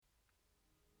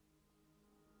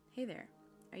Hey there.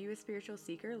 Are you a spiritual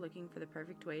seeker looking for the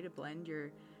perfect way to blend your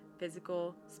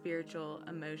physical, spiritual,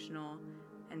 emotional,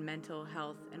 and mental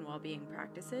health and well-being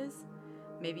practices?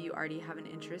 Maybe you already have an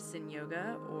interest in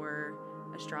yoga or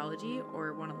astrology,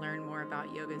 or want to learn more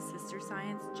about yoga's sister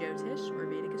science, Jyotish, or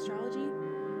Vedic astrology?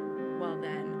 Well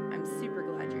then, I'm super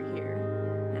glad you're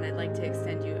here, and I'd like to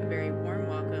extend you a very warm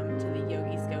welcome to the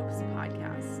Yogi Scopes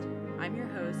podcast. I'm your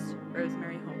host,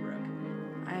 Rosemary Holbrook.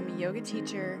 I am a yoga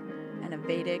teacher and a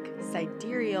Vedic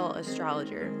sidereal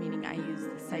astrologer, meaning I use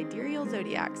the sidereal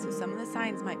zodiac, so some of the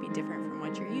signs might be different from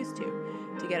what you're used to.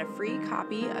 To get a free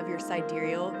copy of your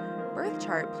sidereal birth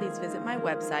chart, please visit my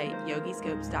website,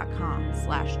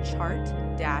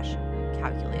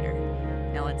 yogiscopes.com/chart-calculator.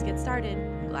 Now let's get started.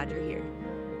 I'm glad you're here.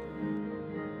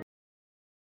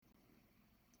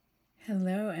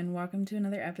 Hello, and welcome to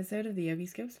another episode of the Yogi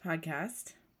Scopes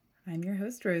podcast. I'm your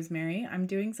host, Rosemary. I'm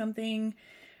doing something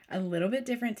a little bit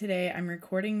different today. I'm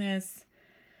recording this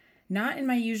not in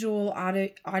my usual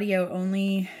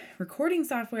audio-only recording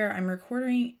software. I'm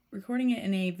recording it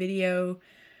in a video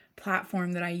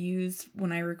platform that I use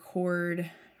when I record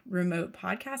remote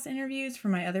podcast interviews for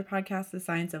my other podcast, The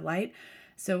Science of Light.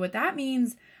 So what that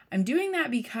means, I'm doing that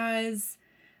because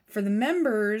for the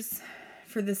members,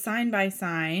 for the sign by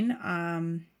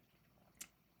sign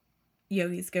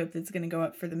Yogi Scope that's going to go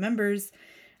up for the members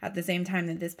at the same time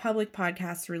that this public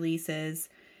podcast releases,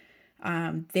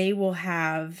 they will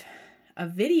have a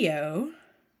video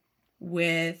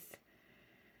with,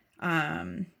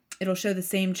 it'll show the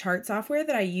same chart software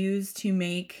that I use to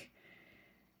make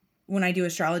when I do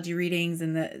astrology readings,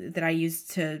 and that I use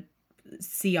to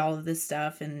see all of this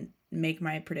stuff and make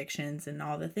my predictions and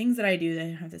all the things that I do.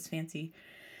 They have this fancy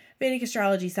Vedic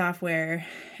astrology software.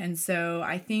 And so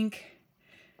I think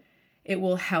it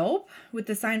will help with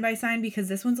the sign by sign, because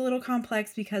this one's a little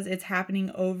complex because it's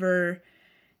happening over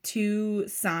 2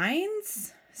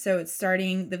 signs. So it's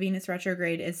starting, the Venus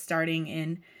retrograde is starting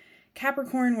in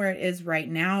Capricorn where it is right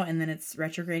now, and then it's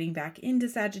retrograding back into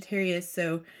Sagittarius.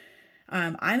 So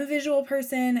I'm a visual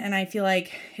person, and I feel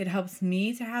like it helps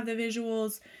me to have the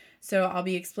visuals. So I'll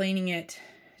be explaining it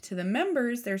to the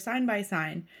members, their sign by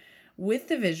sign, with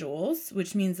the visuals,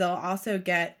 which means they'll also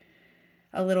get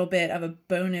a little bit of a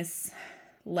bonus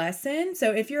lesson.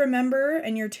 So if you're a member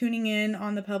and you're tuning in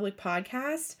on the public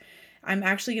podcast, I'm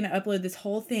actually going to upload this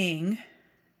whole thing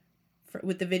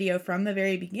with the video from the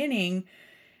very beginning.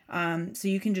 So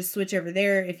you can just switch over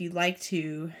there if you'd like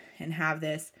to and have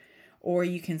this, or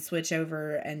you can switch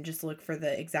over and just look for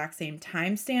the exact same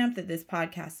timestamp that this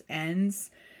podcast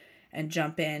ends and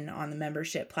jump in on the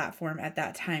membership platform at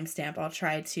that timestamp. I'll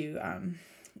try to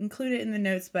include it in the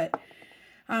notes, but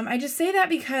I just say that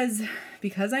because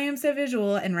I am so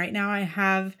visual, and right now I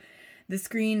have the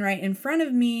screen right in front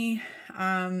of me.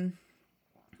 I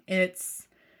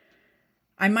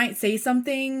might say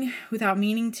something without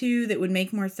meaning to that would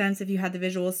make more sense if you had the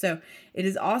visuals. So it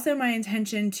is also my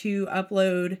intention to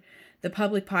upload the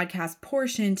public podcast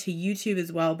portion to YouTube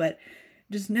as well. But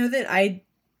just know that I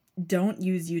don't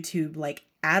use YouTube like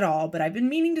at all, but I've been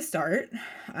meaning to start.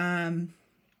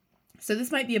 So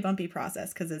this might be a bumpy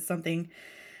process because it's something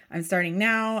I'm starting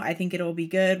now. I think it'll be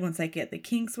good once I get the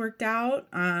kinks worked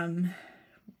out.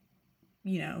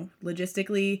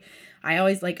 Logistically,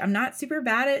 I'm not super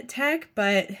bad at tech,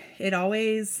 but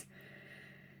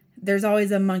there's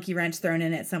always a monkey wrench thrown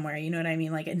in it somewhere. You know what I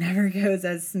mean? Like, it never goes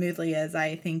as smoothly as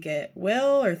I think it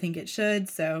will or think it should.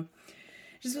 So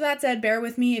just with that said, bear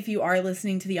with me if you are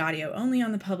listening to the audio only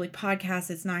on the public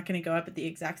podcast. It's not going to go up at the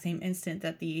exact same instant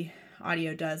that the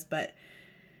audio does, but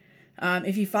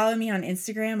if you follow me on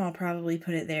Instagram, I'll probably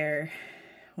put it there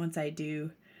once I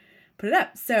do put it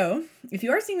up. So if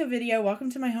you are seeing the video, welcome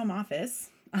to my home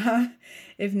office.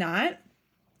 If not,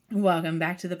 welcome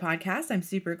back to the podcast. I'm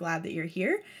super glad that you're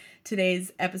here.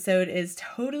 Today's episode is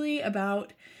totally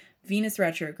about Venus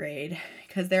retrograde,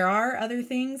 because there are other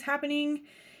things happening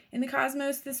in the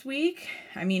cosmos this week.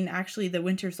 I mean, actually, the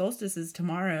winter solstice is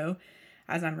tomorrow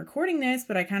as I'm recording this,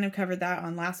 but I kind of covered that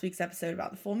on last week's episode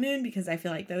about the full moon, because I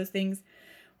feel like those things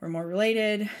were more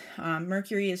related.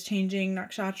 Mercury is changing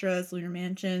nakshatras, lunar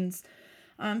mansions.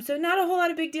 So not a whole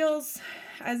lot of big deals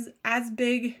as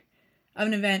big of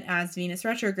an event as Venus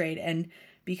retrograde. And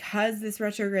because this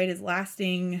retrograde is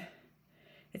lasting,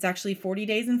 it's actually 40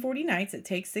 days and 40 nights. It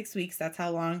takes 6 weeks. That's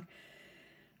how long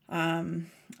a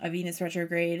Venus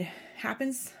retrograde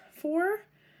happens for.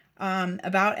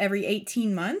 About every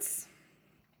 18 months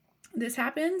this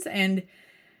happens. And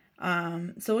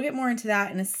so we'll get more into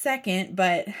that in a second.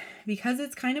 But because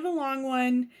it's kind of a long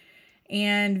one,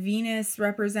 and Venus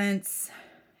represents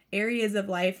areas of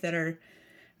life that are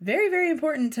very, very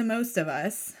important to most of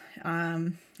us.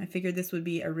 I figured this would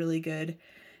be a really good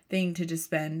thing to just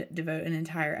devote an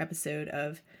entire episode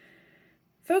of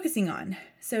focusing on.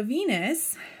 So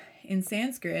Venus in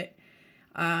Sanskrit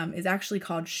is actually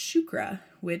called Shukra,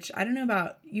 which I don't know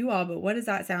about you all, but what does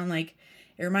that sound like?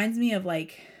 It reminds me of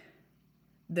like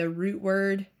the root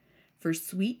word for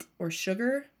sweet or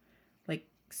sugar, like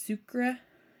sucre,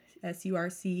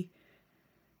 Surcre.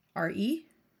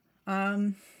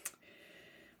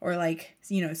 Or like,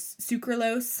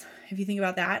 sucralose. If you think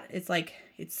about that, it's like,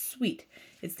 it's sweet.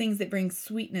 It's things that bring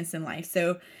sweetness in life.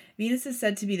 So Venus is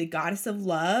said to be the goddess of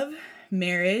love,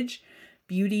 marriage,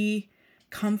 beauty,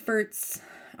 comforts,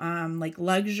 like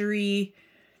luxury,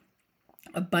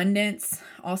 abundance.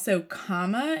 Also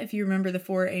Kama, if you remember the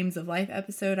 4 Aims of Life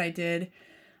episode I did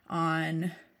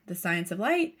on the Science of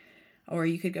Light, or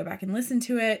you could go back and listen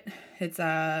to it. It's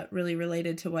really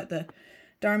related to what the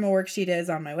Dharma worksheet is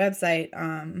on my website.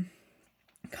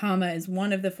 Kama is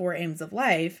one of the 4 aims of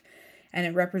life, and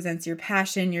it represents your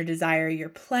passion, your desire, your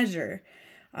pleasure.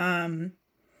 And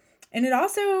it's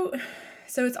also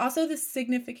the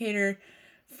significator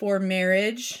for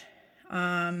marriage,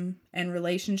 and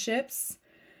relationships.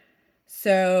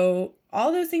 So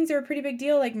all those things are a pretty big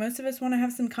deal. Like most of us want to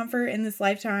have some comfort in this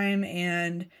lifetime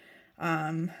and,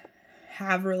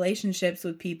 have relationships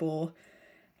with people.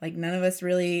 Like none of us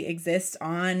really exist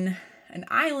on an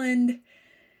island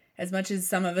as much as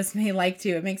some of us may like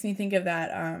to. It makes me think of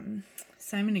that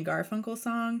Simon and Garfunkel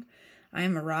song, I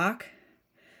Am a Rock.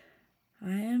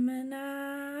 I am an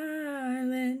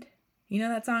island. You know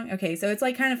that song? Okay, so it's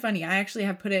like kind of funny. I actually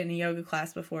have put it in a yoga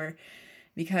class before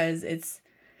because it's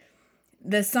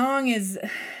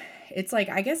like,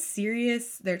 I guess,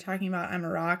 serious. They're talking about I'm a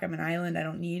rock, I'm an island, I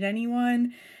don't need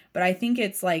anyone. But I think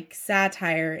it's like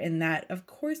satire in that, of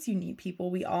course you need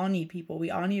people. We all need people. We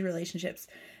all need relationships,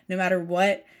 no matter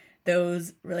what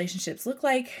those relationships look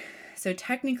like. So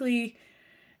technically,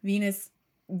 Venus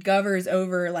governs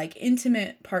over like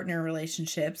intimate partner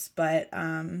relationships. But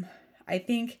I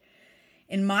think,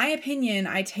 in my opinion,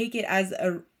 I take it as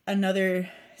another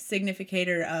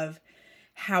significator of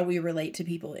how we relate to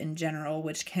people in general,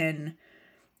 which can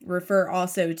refer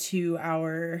also to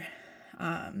our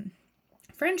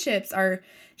friendships, are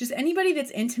just anybody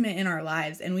that's intimate in our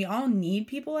lives. And we all need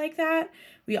people like that.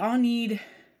 We all need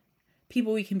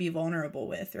people we can be vulnerable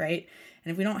with, right?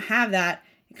 And if we don't have that,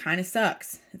 it kind of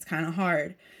sucks. It's kind of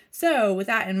hard. So with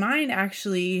that in mind,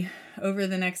 actually, over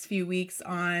the next few weeks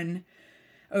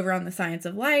over on the Science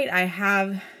of Light, I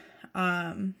have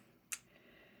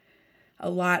a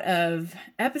lot of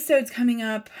episodes coming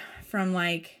up from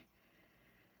like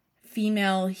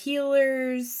female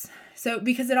healers. So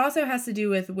because it also has to do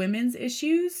with women's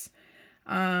issues,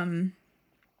 and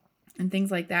things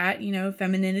like that,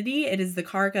 femininity. It is the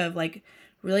karka of like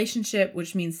relationship,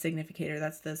 which means significator.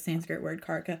 That's the Sanskrit word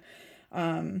karka,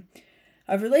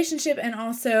 of relationship, and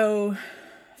also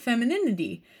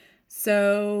femininity.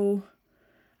 So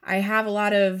I have a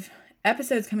lot of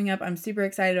episodes coming up. I'm super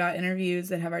excited about interviews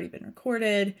that have already been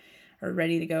recorded or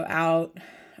ready to go out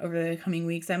over the coming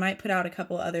weeks. I might put out a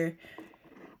couple other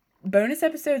bonus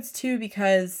episodes too,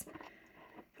 because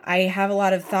I have a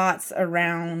lot of thoughts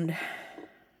around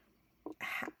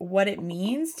what it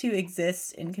means to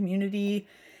exist in community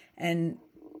and,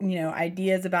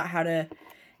 ideas about how to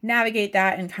navigate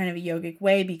that in kind of a yogic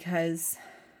way, because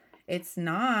it's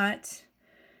not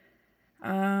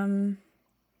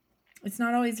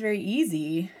always very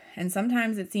easy. And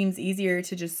sometimes it seems easier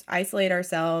to just isolate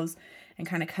ourselves and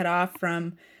kind of cut off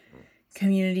from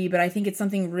community, but I think it's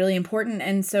something really important.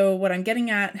 And so what I'm getting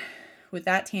at with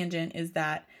that tangent is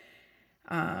that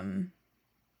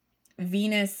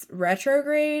Venus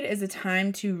retrograde is a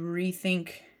time to rethink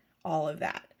all of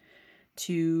that,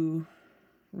 to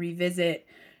revisit,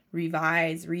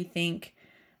 revise, rethink,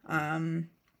 kind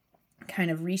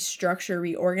of restructure,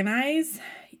 reorganize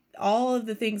all of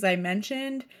the things I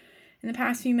mentioned in the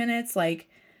past few minutes, like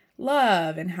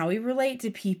love and how we relate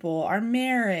to people, our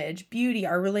marriage, beauty,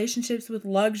 our relationships with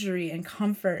luxury and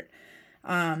comfort.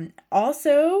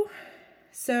 Also,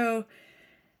 so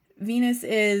Venus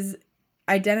is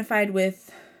identified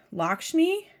with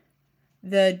Lakshmi,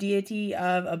 the deity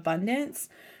of abundance.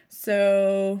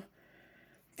 So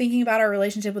thinking about our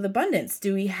relationship with abundance,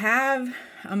 do we have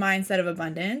a mindset of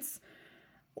abundance?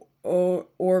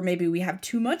 Or maybe we have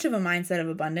too much of a mindset of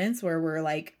abundance where we're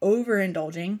like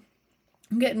overindulging.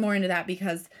 I'm getting more into that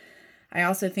because I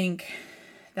also think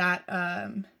that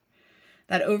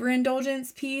that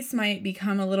overindulgence piece might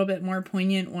become a little bit more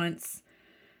poignant once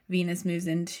Venus moves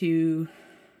into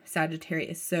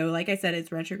Sagittarius. So like I said,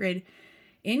 it's retrograde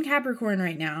in Capricorn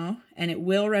right now, and it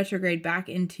will retrograde back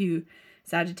into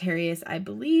Sagittarius, I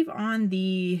believe, on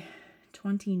the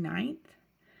 29th.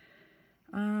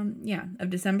 Of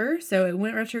December. So it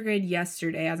went retrograde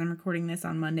yesterday as I'm recording this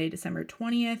on Monday, December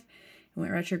 20th. It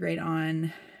went retrograde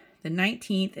on the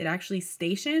 19th. It actually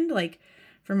stationed, like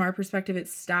from our perspective, it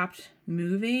stopped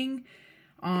moving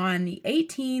on the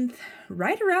 18th,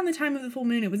 right around the time of the full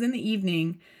moon. It was in the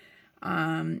evening.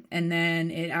 And then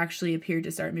it actually appeared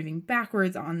to start moving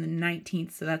backwards on the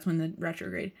 19th. So that's when the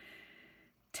retrograde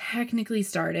technically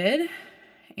started.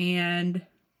 And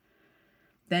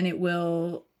then it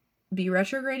will be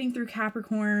retrograding through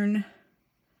Capricorn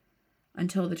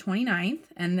until the 29th.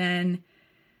 And then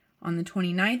on the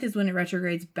 29th is when it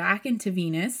retrogrades back into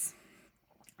Venus.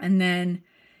 And then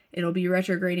it'll be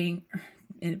retrograding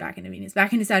back into Venus,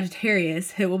 back into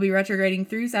Sagittarius. It will be retrograding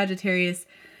through Sagittarius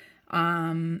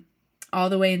all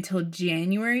the way until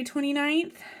January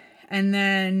 29th. And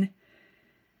then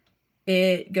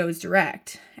it goes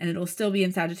direct. And it'll still be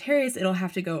in Sagittarius. It'll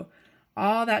have to go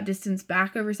all that distance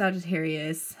back over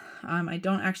Sagittarius. I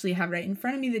don't actually have right in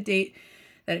front of me the date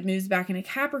that it moves back into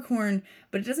Capricorn,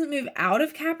 but it doesn't move out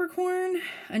of Capricorn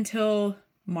until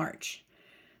March.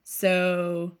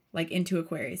 So, like into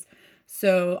Aquarius.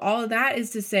 So all of that is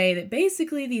to say that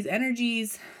basically these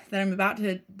energies that I'm about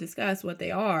to discuss, what they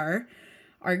are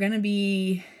going to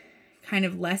be kind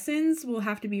of lessons we'll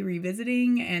have to be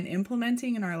revisiting and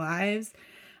implementing in our lives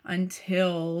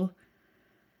until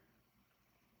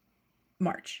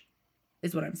March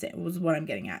is what I'm saying, was what I'm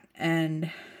getting at. And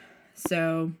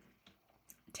so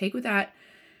take with that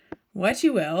what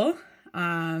you will.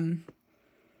 Y'all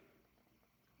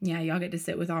get to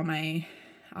sit with all my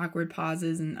awkward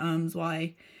pauses and ums while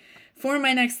I form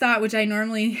my next thought, which I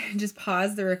normally just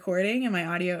pause the recording in my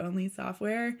audio only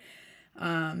software,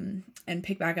 and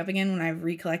pick back up again when I've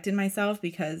recollected myself,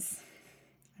 because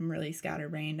I'm really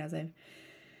scatterbrained, as I've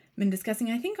been discussing.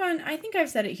 I think I've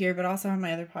said it here, but also on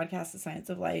my other podcast, The Science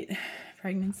of Light.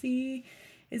 Pregnancy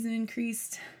is an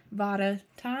increased Vata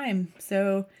time,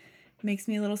 so it makes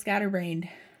me a little scatterbrained,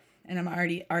 and I'm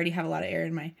already have a lot of air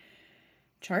in my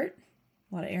chart,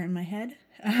 a lot of air in my head.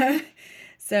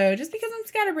 So just because I'm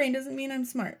scatterbrained doesn't mean I'm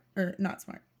smart or not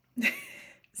smart.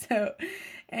 So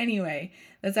anyway,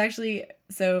 that's actually,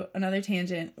 so another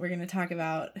tangent. We're going to talk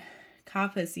about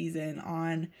Kapha season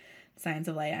on Science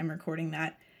of Light. I'm recording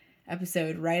that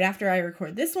episode right after I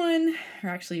record this one, or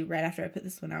actually right after I put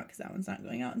this one out, because that one's not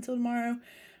going out until tomorrow.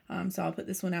 So I'll put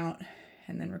this one out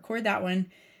and then record that one.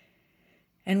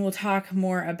 And we'll talk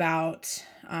more about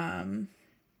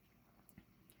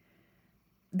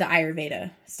the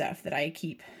Ayurveda stuff that I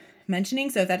keep mentioning.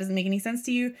 So if that doesn't make any sense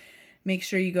to you, make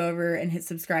sure you go over and hit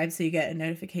subscribe so you get a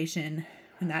notification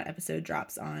when that episode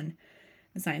drops on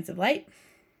The Science of Light.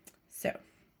 So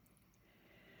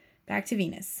back to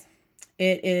Venus.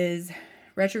 It is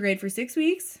retrograde for 6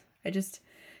 weeks. I just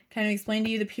kind of explained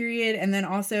to you the period, and then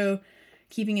also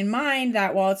keeping in mind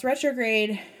that while it's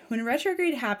retrograde, when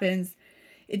retrograde happens,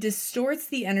 it distorts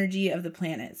the energy of the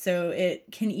planet. So it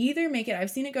can either make it, I've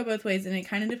seen it go both ways, and it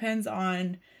kind of depends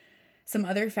on some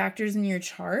other factors in your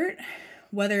chart,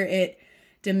 whether it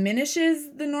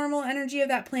diminishes the normal energy of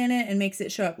that planet and makes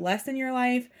it show up less in your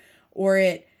life, or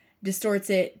it distorts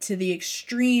it to the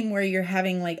extreme where you're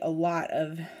having like a lot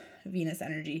of Venus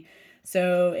energy.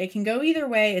 So it can go either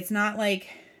way. It's not like,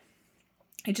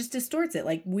 it just distorts it.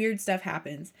 Like weird stuff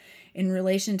happens in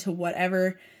relation to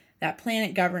whatever that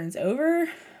planet governs over,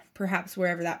 perhaps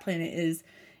wherever that planet is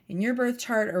in your birth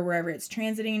chart or wherever it's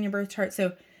transiting in your birth chart.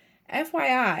 So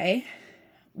FYI,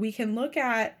 we can look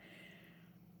at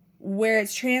where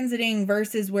it's transiting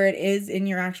versus where it is in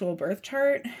your actual birth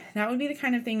chart. That would be the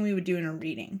kind of thing we would do in a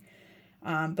reading.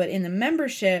 But in the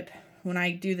membership, when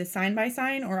I do the sign by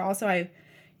sign, or also I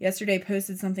yesterday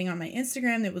posted something on my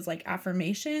Instagram that was like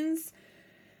affirmations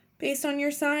based on your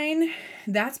sign.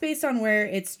 That's based on where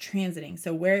it's transiting.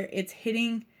 So where it's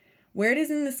hitting, where it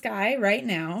is in the sky right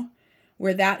now,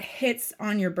 where that hits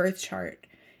on your birth chart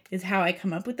is how I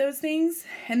come up with those things.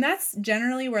 And that's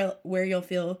generally where you'll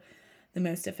feel the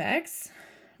most effects.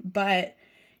 But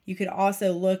you could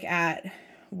also look at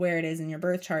where it is in your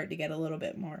birth chart to get a little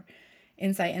bit more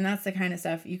insight. And that's the kind of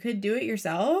stuff you could do it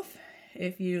yourself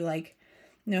if you like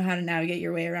know how to navigate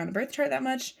your way around a birth chart that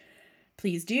much.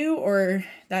 Please do, or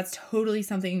that's totally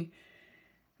something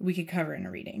we could cover in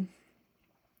a reading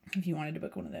if you wanted to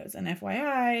book one of those. And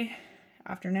FYI,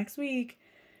 after next week,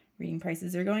 reading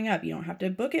prices are going up. You don't have to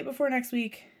book it before next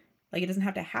week. Like, it doesn't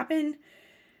have to happen,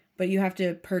 but you have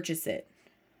to purchase it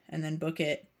and then book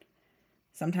it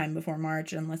sometime before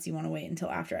March, unless you want to wait until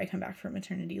after I come back from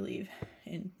maternity leave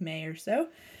in May or so,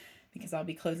 because I'll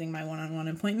be closing my one-on-one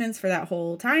appointments for that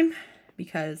whole time,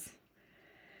 because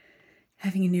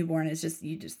having a newborn is just,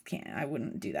 you just can't. I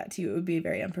wouldn't do that to you. It would be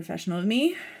very unprofessional of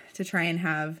me to try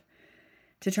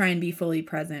and be fully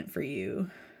present for you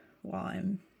while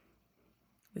I'm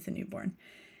with a newborn.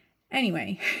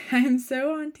 Anyway, I'm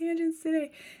so on tangents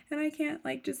today, and I can't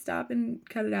like just stop and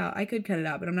cut it out. I could cut it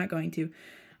out, but I'm not going to.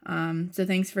 So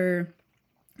thanks for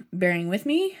bearing with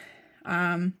me.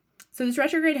 So this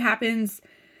retrograde happens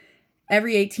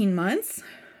every 18 months,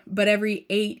 but every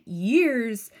 8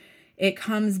 years, it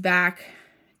comes back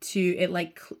to, it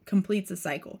like completes a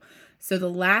cycle. So the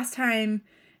last time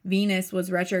Venus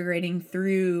was retrograding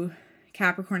through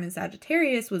Capricorn and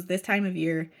Sagittarius was this time of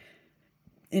year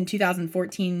in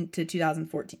 2013 to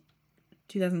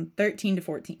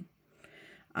 14.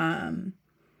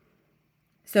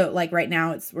 So like right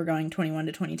now we're going 21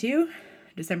 to 22,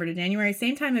 December to January,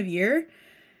 same time of year,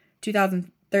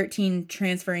 2013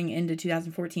 transferring into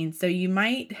 2014. So you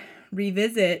might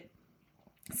revisit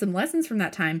some lessons from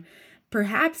that time.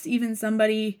 Perhaps even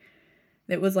somebody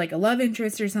that was like a love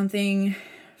interest or something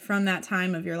from that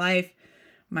time of your life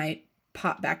might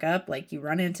pop back up, like you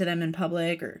run into them in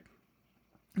public or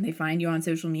they find you on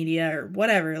social media or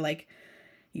whatever, like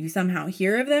you somehow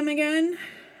hear of them again.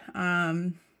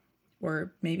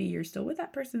 Or maybe you're still with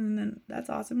that person and then that's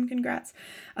awesome. Congrats.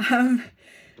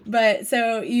 But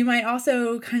so you might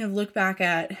also kind of look back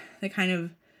at the kind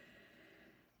of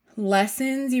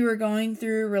lessons you were going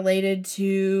through related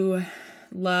to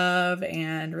love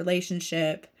and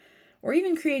relationship, or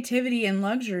even creativity and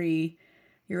luxury,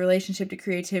 your relationship to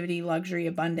creativity, luxury,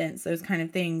 abundance, those kind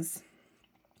of things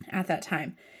at that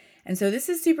time. And so this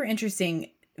is super interesting.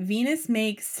 Venus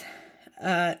makes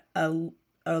a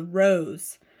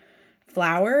rose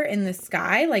flower in the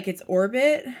sky, like its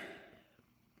orbit,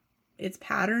 its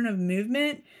pattern of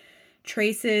movement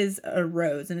traces a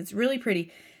rose, and it's really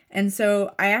pretty. And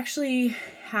so I actually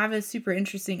have a super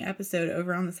interesting episode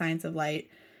over on the Science of Light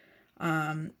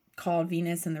called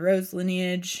Venus and the Rose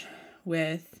Lineage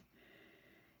with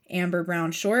Amber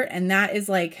Brown Short. And that is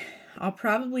like, I'll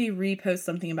probably repost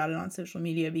something about it on social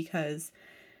media because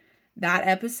that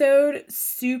episode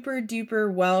super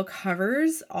duper well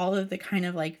covers all of the kind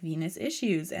of like Venus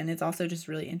issues. And it's also just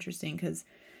really interesting because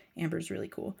Amber's really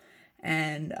cool.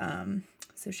 And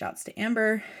so shouts to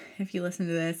Amber if you listen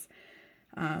to this.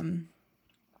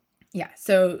 Yeah,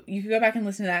 so you could go back and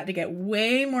listen to that to get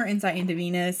way more insight into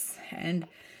Venus and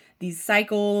these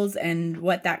cycles and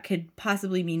what that could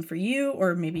possibly mean for you.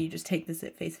 Or maybe you just take this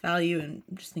at face value and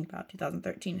just think about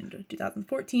 2013 into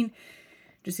 2014.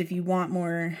 Just if you want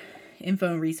more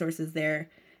info and resources there,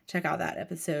 check out that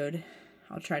episode.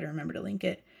 I'll try to remember to link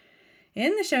it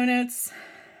in the show notes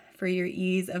for your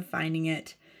ease of finding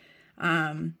it.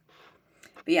 But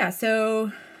yeah,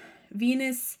 so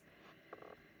Venus,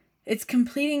 it's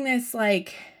completing this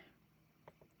like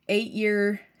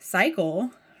 8-year cycle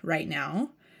right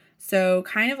now. So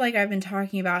kind of like I've been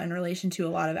talking about in relation to a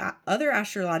lot of other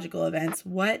astrological events,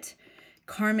 what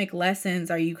karmic lessons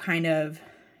are you kind of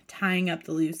tying up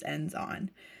the loose ends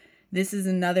on? This is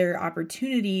another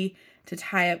opportunity to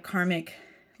tie up karmic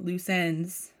loose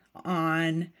ends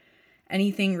on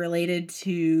anything related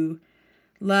to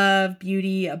love,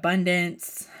 beauty,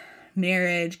 abundance,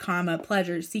 marriage,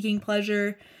 pleasure, seeking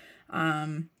pleasure,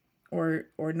 or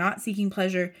not seeking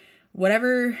pleasure,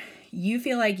 whatever you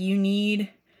feel like you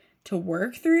need to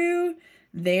work through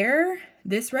there.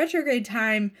 This retrograde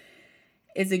time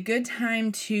is a good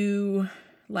time to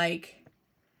like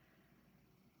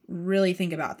really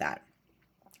think about that.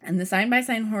 And the sign by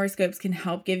sign horoscopes can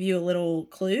help give you a little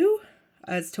clue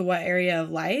as to what area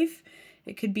of life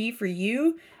it could be for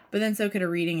you. But then so could a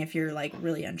reading if you're like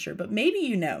really unsure. But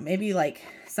maybe maybe like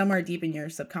somewhere deep in your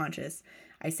subconscious,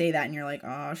 I say that and you're like,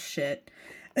 oh shit.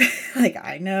 Like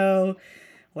I know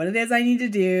what it is I need to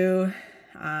do.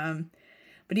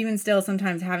 But even still,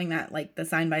 sometimes having that like the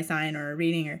sign by sign or a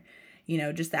reading or,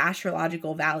 just the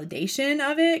astrological validation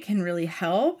of it can really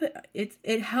help.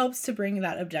 It helps to bring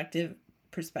that objective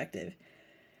perspective.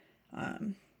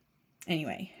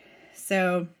 Anyway,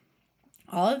 so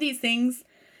all of these things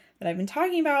that I've been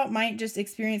talking about might just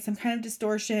experience some kind of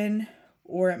distortion,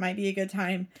 or it might be a good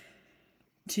time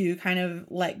to kind of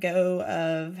let go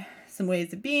of some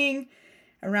ways of being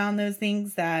around those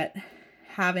things that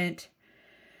haven't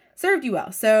served you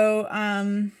well.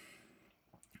 So,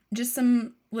 just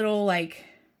some little like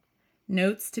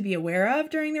notes to be aware of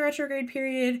during the retrograde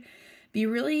period. Be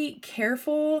really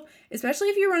careful, especially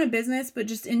if you run a business, but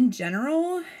just in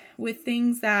general with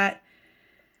things that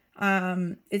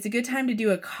it's a good time to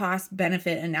do a cost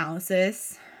benefit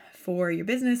analysis for your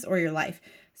business or your life.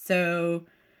 So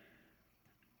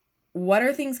what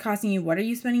are things costing you? What are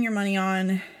you spending your money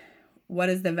on? what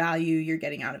is the value you're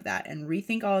getting out of that, and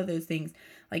rethink all of those things.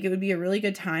 Like, it would be a really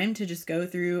good time to just go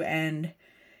through and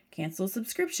cancel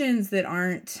subscriptions that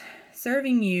aren't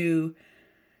serving you,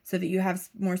 so that you have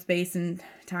more space and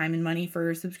time and money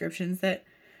for subscriptions that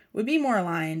would be more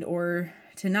aligned, or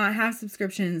to not have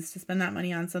subscriptions, to spend that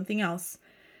money on something else.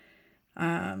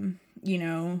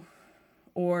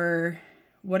 Or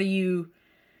what are you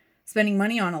spending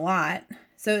money on a lot?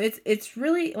 So it's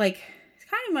really like, it's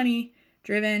kind of money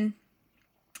driven.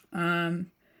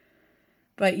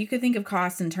 But you could think of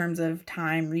costs in terms of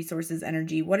time, resources,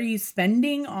 energy. What are you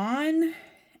spending on,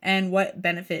 and what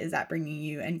benefit is that bringing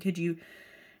you? And could you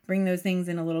bring those things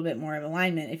in a little bit more of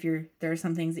alignment? If there are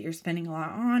some things that you're spending a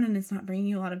lot on and it's not bringing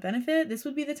you a lot of benefit, this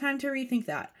would be the time to rethink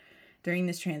that during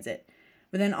this transit.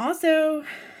 But then also,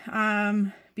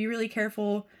 be really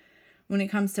careful when it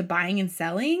comes to buying and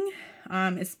selling,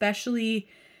 especially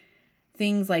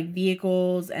things like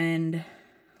vehicles and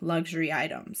luxury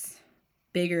items,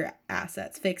 bigger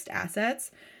assets, fixed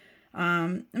assets.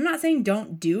 I'm not saying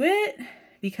don't do it,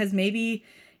 because maybe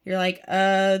you're like,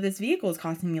 this vehicle is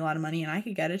costing me a lot of money and I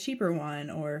could get a cheaper one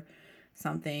or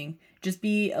something. Just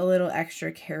be a little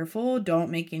extra careful. Don't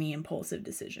make any impulsive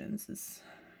decisions, is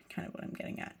kind of what I'm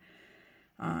getting at,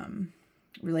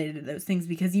 related to those things,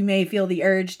 because you may feel the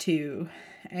urge to,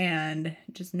 and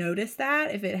just notice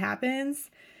that if it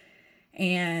happens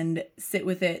and sit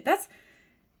with it. That's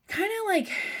kind of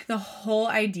like the whole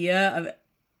idea of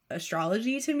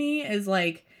astrology to me, is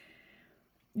like,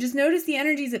 just notice the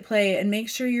energies at play and make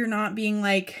sure you're not being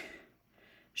like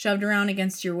shoved around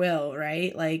against your will,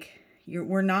 right? Like,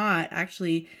 we're not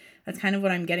actually, that's kind of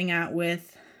what I'm getting at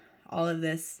with all of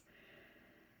this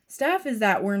stuff, is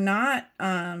that we're not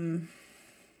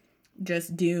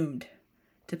just doomed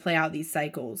to play out these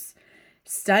cycles.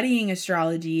 Studying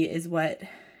astrology is what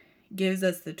gives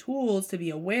us the tools to be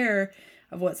aware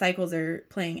of what cycles are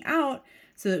playing out,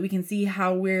 so that we can see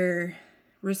how we're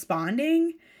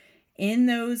responding in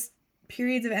those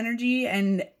periods of energy,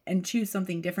 and choose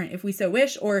something different if we so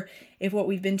wish, or if what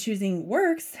we've been choosing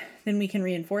works, then we can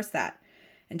reinforce that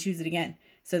and choose it again,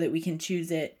 so that we can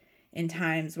choose it in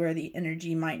times where the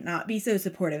energy might not be so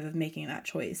supportive of making that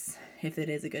choice, if it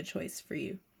is a good choice for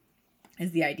you.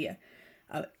 Is the idea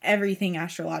of everything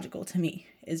astrological to me,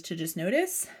 is to just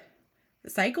notice the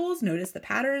cycles, notice the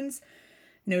patterns,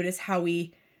 notice how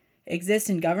we exist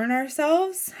and govern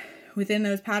ourselves within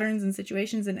those patterns and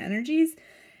situations and energies,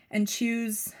 and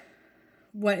choose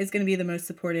what is going to be the most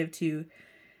supportive to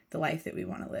the life that we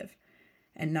want to live,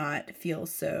 and not feel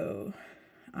so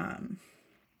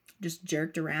just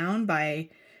jerked around by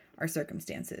our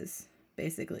circumstances,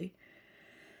 basically.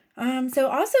 So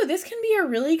also, this can be a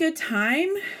really good time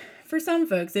for some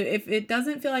folks. If it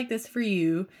doesn't feel like this for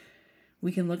you,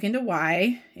 we can look into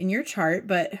why in your chart.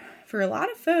 But for a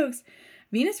lot of folks,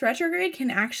 Venus retrograde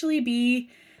can actually be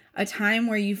a time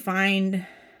where you find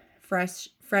fresh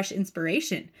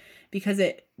inspiration, because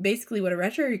it basically, what a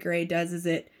retrograde does is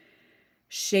it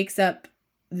shakes up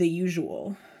the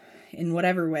usual in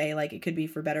whatever way. Like, it could be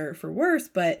for better or for worse,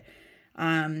 but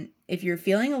if you're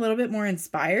feeling a little bit more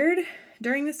inspired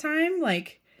during this time,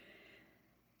 like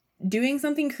doing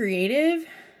something creative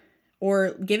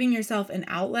or giving yourself an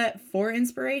outlet for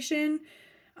inspiration,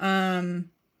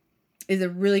 is a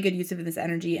really good use of this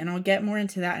energy. And I'll get more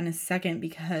into that in a second,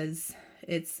 because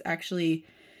it's actually,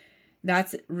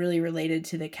 that's really related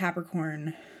to the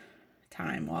Capricorn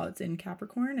time while it's in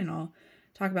Capricorn. And I'll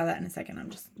talk about that in a second. I'm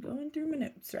just going through my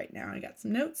notes right now. I got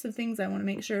some notes of things I want to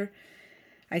make sure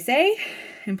I say,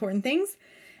 important things,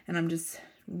 and I'm just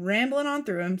rambling on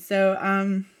through them.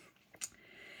 So,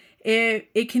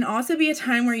 it can also be a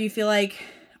time where you feel like,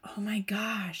 oh my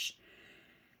gosh,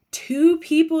 2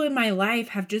 people in my life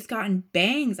have just gotten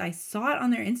bangs. I saw it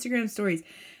on their Instagram stories.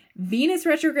 Venus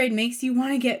retrograde makes you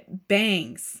want to get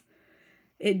bangs.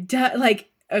 It does, like,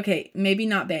 okay, maybe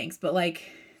not bangs, but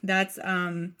like, that's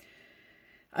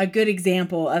a good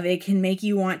example of, it can make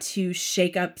you want to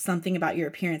shake up something about your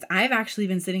appearance. I've actually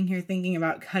been sitting here thinking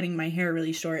about cutting my hair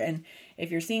really short. And if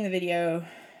you're seeing the video,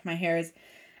 my hair is,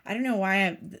 I don't know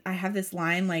why I have this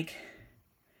line, like,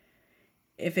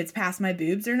 if it's past my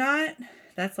boobs or not.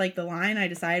 That's like the line I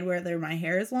decide whether my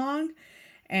hair is long.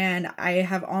 And I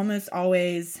have almost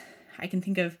always, I can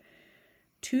think of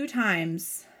 2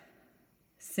 times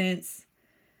since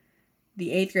the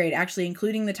 8th grade, actually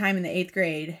including the time in the 8th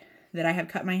grade, that I have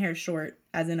cut my hair short,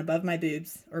 as in above my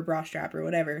boobs or bra strap or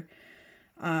whatever.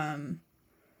 And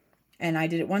I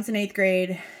did it once in 8th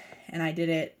grade, and I did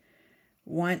it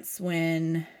once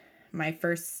when my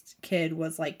first kid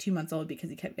was like 2 months old, because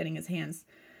he kept getting his hands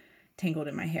tangled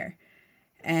in my hair.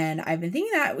 And I've been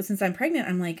thinking that since I'm pregnant.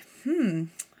 I'm like,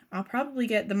 I'll probably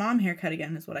get the mom haircut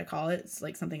again, is what I call it. It's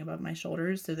like something above my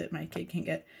shoulders so that my kid can't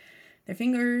get their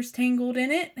fingers tangled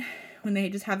in it when they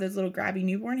just have those little grabby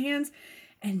newborn hands.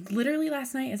 And literally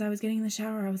last night as I was getting in the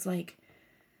shower, I was like,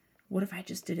 what if I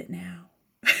just did it now?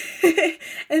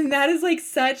 And that is like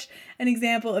such an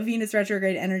example of Venus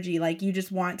retrograde energy. Like you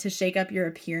just want to shake up your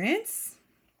appearance,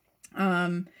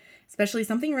 especially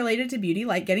something related to beauty,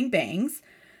 like getting bangs.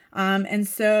 And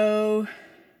so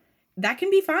that can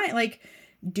be fine. Like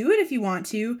do it if you want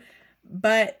to,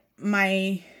 but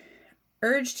my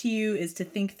urge to you is to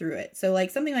think through it. So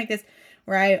like something like this,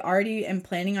 where I already am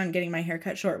planning on getting my hair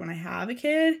cut short when I have a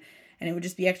kid, and it would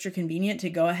just be extra convenient to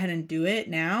go ahead and do it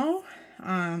now.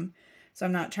 So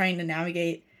I'm not trying to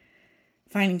navigate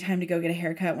finding time to go get a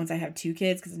haircut once I have 2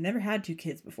 kids, because I've never had 2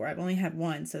 kids before. I've only had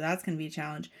 1, so that's going to be a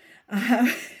challenge.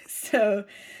 So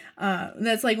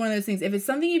that's like one of those things. If it's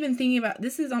something you've been thinking about,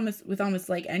 this is almost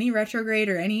like any retrograde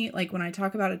or any, like when I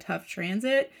talk about a tough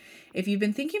transit, if you've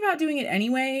been thinking about doing it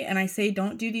anyway, and I say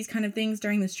don't do these kind of things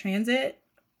during this transit,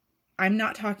 I'm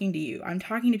not talking to you. I'm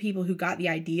talking to people who got the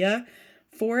idea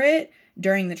for it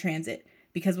during the transit.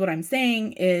 Because what I'm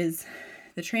saying is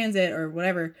the transit or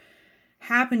whatever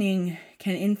happening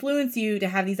can influence you to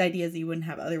have these ideas that you wouldn't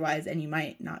have otherwise, and you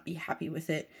might not be happy with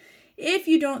it if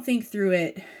you don't think through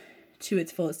it to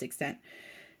its fullest extent.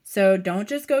 So don't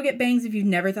just go get bangs if you've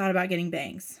never thought about getting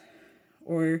bangs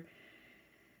or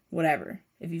whatever.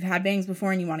 If you've had bangs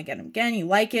before and you want to get them again, you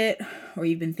like it, or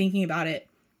you've been thinking about it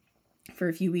for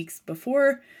a few weeks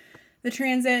before the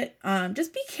transit,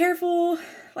 just be careful.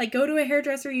 Like go to a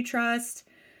hairdresser you trust.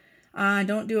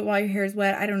 Don't do it while your hair is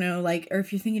wet. I don't know, like, or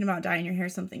if you're thinking about dyeing your hair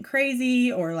something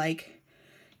crazy, or like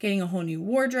getting a whole new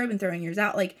wardrobe and throwing yours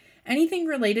out, like anything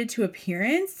related to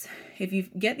appearance, if you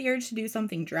get the urge to do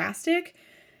something drastic,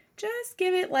 just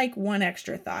give it like one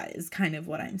extra thought is kind of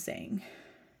what I'm saying,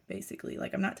 basically.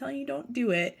 Like, I'm not telling you don't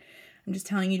do it. I'm just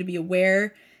telling you to be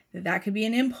aware that that could be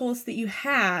an impulse that you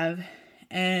have,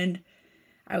 and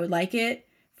I would like it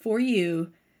for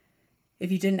you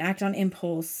if you didn't act on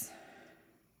impulse.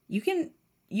 You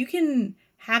can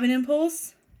have an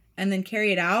impulse and then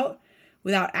carry it out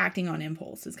without acting on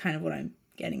impulse is kind of what I'm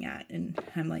getting at. And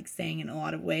I'm like saying in a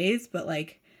lot of ways, but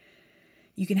like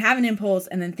you can have an impulse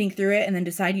and then think through it and then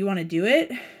decide you want to do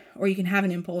it, or you can have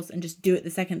an impulse and just do it the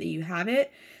second that you have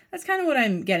it. That's kind of what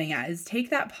I'm getting at, is take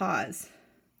that pause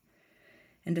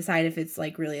and decide if it's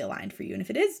like really aligned for you. And if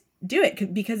it is, do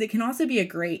it, because it can also be a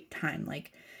great time.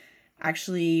 Like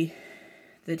actually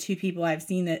the 2 people I've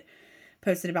seen that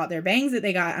posted about their bangs that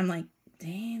they got, I'm like,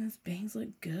 dang, those bangs look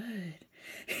good.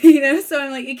 So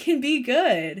I'm like, it can be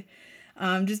good.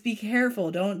 Just be careful.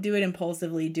 Don't do it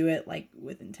impulsively. Do it like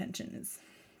with intention is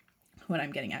what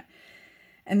I'm getting at.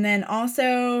 And then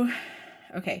also,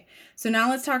 okay, so now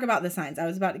let's talk about the signs. I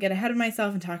was about to get ahead of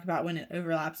myself and talk about when it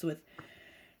overlaps with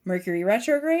Mercury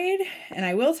retrograde, and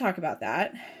I will talk about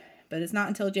that, but it's not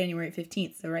until January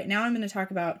 15th. So right now I'm going to talk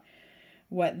about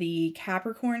what the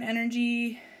Capricorn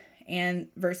energy and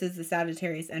versus the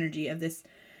Sagittarius energy of this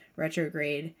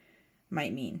retrograde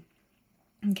might mean.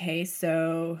 Okay,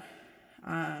 so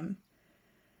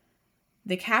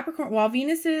the Capricorn, while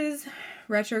Venus is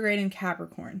retrograde in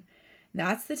Capricorn,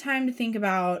 that's the time to think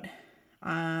about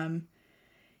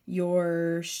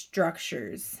your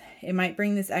structures. It might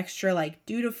bring this extra like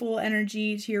dutiful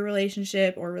energy to your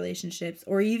relationship or relationships,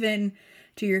 or even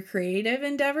to your creative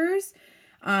endeavors.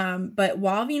 But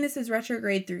while Venus is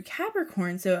retrograde through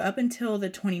Capricorn, so up until the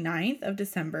 29th of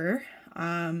December,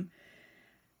 and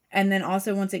then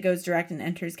also once it goes direct and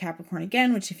enters Capricorn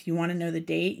again, which if you want to know the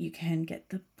date, you can get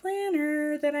the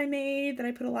planner that I made, that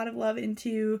I put a lot of love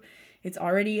into. It's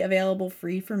already available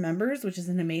free for members, which is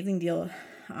an amazing deal.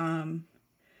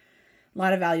 A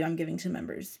lot of value I'm giving to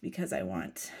members because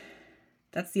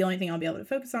that's the only thing I'll be able to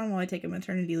focus on while I take a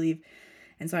maternity leave.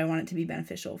 And so I want it to be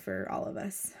beneficial for all of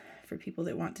us, for people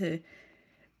that want to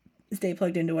stay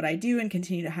plugged into what I do and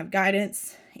continue to have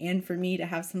guidance, and for me to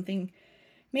have something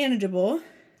manageable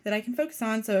that I can focus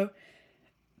on, so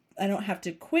I don't have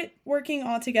to quit working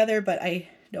altogether, but I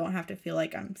don't have to feel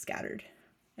like I'm scattered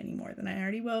any more than I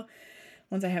already will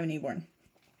once I have a newborn.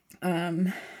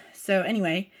 So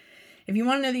anyway, if you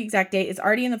want to know the exact date, it's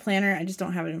already in the planner. I just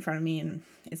don't have it in front of me, and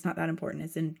it's not that important.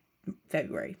 It's in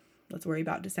February. Let's worry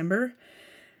about December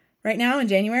right now in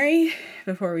January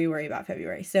before we worry about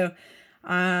February. So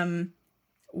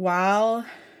while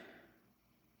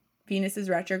Venus is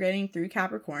retrograding through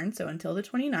Capricorn, so until the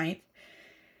 29th,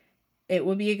 it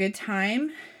will be a good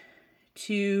time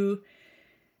to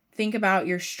think about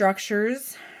your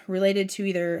structures related to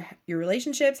either your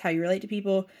relationships, how you relate to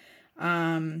people,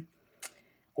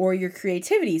 or your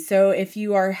creativity. So if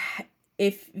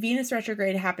if Venus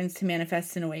retrograde happens to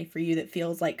manifest in a way for you that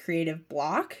feels like creative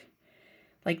block,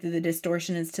 like the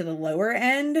distortion is to the lower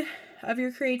end of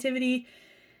your creativity,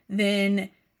 then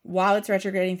while it's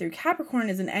retrograding through Capricorn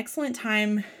is an excellent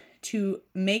time to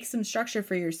make some structure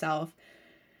for yourself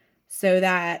so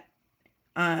that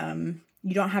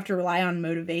you don't have to rely on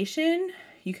motivation.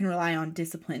 You can rely on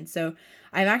discipline. So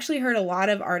I've actually heard a lot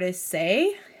of artists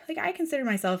say, like, I consider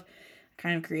myself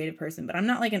kind of creative person, but I'm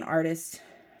not like an artist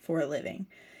for a living.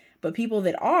 But people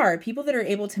that are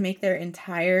able to make their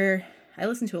entire, I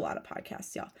listen to a lot of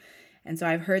podcasts, y'all. And so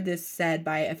I've heard this said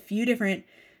by a few different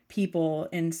people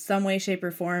in some way, shape,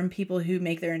 or form, people who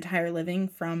make their entire living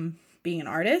from being an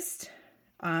artist.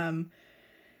 The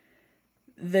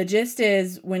gist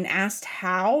is, when asked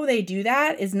how they do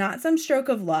that, is not some stroke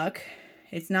of luck.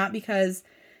 It's not because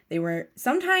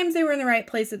sometimes they were in the right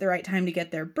place at the right time to get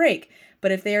their break.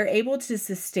 But if they are able to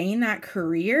sustain that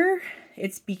career,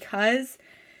 it's because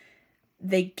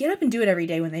they get up and do it every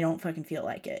day when they don't fucking feel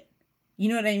like it. You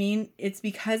know what I mean? It's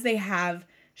because they have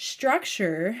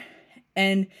structure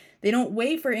and they don't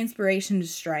wait for inspiration to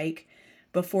strike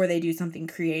before they do something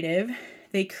creative.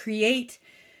 They create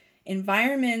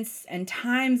environments and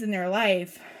times in their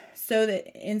life so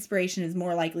that inspiration is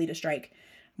more likely to strike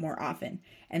more often.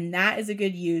 And that is a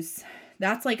good use.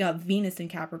 That's like a Venus in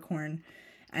Capricorn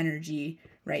energy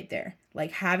right there.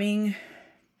 Like having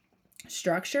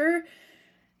structure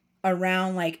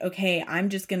around like, okay, I'm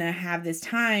just going to have this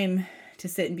time to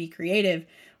sit and be creative,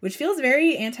 which feels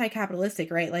very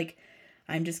anti-capitalistic, right? Like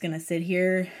I'm just going to sit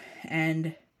here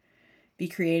and be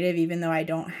creative, even though I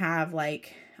don't have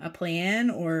like a plan,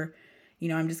 or, you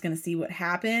know, I'm just going to see what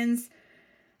happens.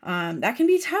 That can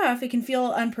be tough. It can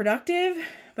feel unproductive,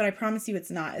 but I promise you it's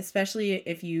not, especially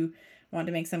if you want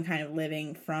to make some kind of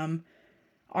living from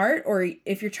art, or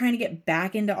if you're trying to get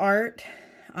back into art.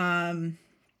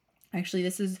 Actually,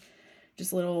 this is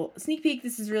just a little sneak peek.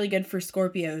 This is really good for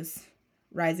Scorpios,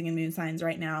 rising and moon signs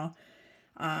right now.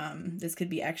 This could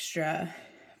be extra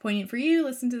poignant for you.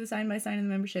 Listen to the sign by sign in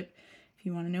the membership if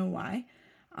you want to know why.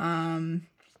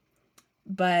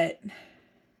 But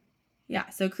yeah,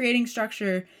 so creating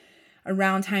structure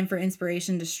around time for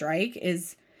inspiration to strike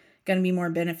is going to be more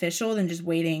beneficial than just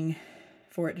waiting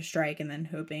for it to strike and then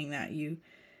hoping that you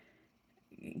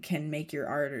can make your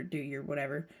art or do your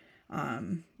whatever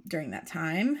during that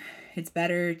time. It's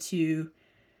better to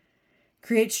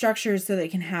create structures so that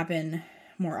it can happen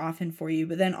more often for you.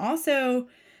 But then also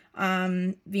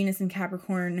Venus in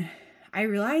Capricorn, I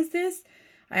realized this.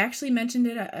 I actually mentioned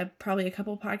it probably a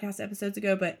couple podcast episodes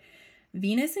ago, but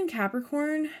Venus in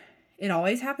Capricorn, it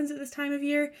always happens at this time of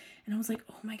year. And I was like,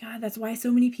 oh my God, that's why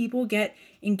so many people get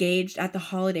engaged at the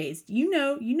holidays. You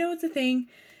know it's a thing.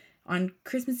 On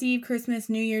Christmas Eve, Christmas,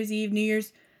 New Year's Eve, New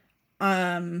Year's,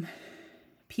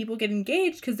 people get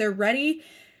engaged because they're ready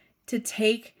to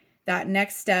take that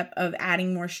next step of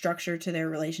adding more structure to their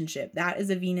relationship. That is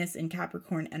a Venus in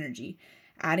Capricorn energy.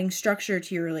 Adding structure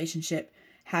to your relationship,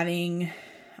 having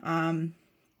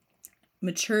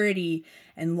maturity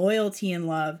and loyalty and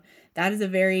love. That is a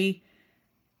very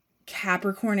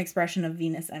Capricorn expression of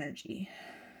Venus energy.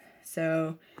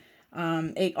 So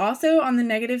it also, on the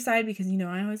negative side, because you know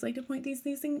I always like to point these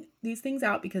things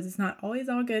out because it's not always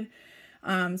all good.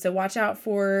 So watch out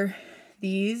for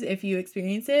these if you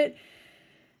experience it.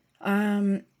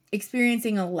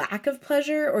 Experiencing a lack of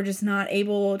pleasure, or just not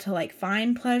able to like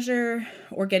find pleasure,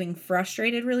 or getting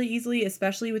frustrated really easily,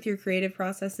 especially with your creative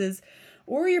processes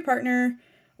or your partner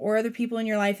or other people in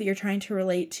your life that you're trying to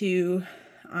relate to.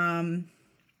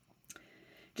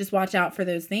 Just watch out for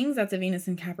those things. That's a Venus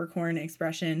in Capricorn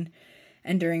expression.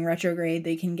 And during retrograde,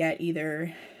 they can get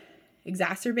either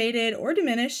exacerbated or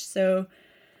diminished. So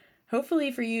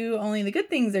hopefully for you, only the good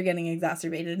things are getting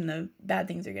exacerbated and the bad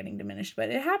things are getting diminished. But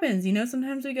it happens, you know,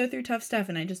 sometimes we go through tough stuff.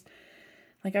 And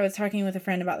I was talking with a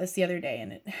friend about this the other day,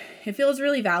 and it feels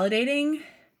really validating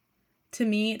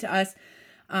to us,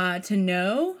 to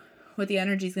know what the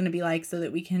energy is going to be like so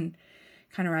that we can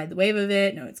kind of ride the wave of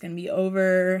it, know it's going to be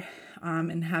over,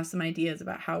 and have some ideas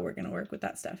about how we're going to work with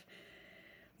that stuff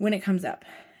when it comes up.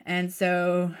 And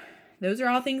so those are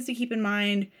all things to keep in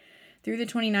mind through the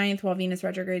 29th while Venus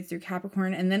retrogrades through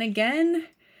Capricorn. And then again,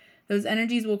 those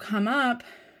energies will come up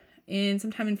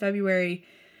sometime in February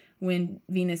when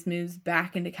Venus moves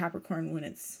back into Capricorn when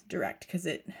it's direct, because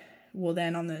it will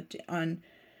then on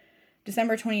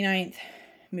December 29th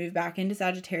move back into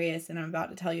Sagittarius, and I'm about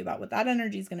to tell you about what that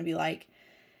energy is going to be like.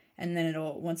 And then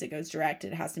once it goes direct,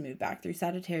 it has to move back through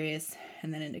Sagittarius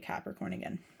and then into Capricorn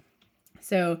again.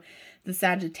 So the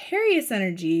Sagittarius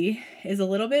energy is a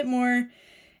little bit more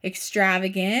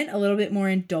extravagant, a little bit more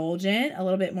indulgent, a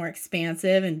little bit more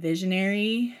expansive and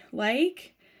visionary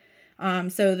like.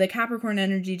 So the Capricorn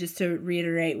energy, just to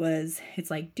reiterate, it's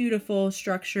like dutiful,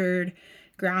 structured,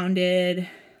 grounded,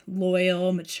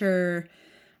 loyal, mature,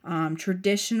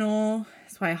 traditional.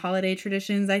 That's why holiday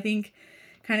traditions, I think,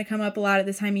 kind of come up a lot at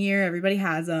this time of year. Everybody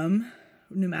has them,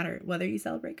 no matter whether you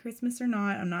celebrate Christmas or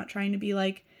not. I'm not trying to be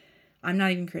like, I'm not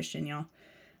even Christian, y'all.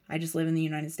 I just live in the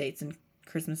United States and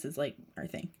Christmas is like our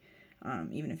thing.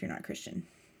 Even if you're not Christian.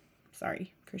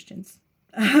 Sorry, Christians.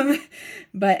 And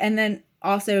then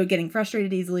also getting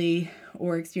frustrated easily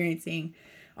or experiencing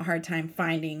a hard time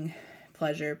finding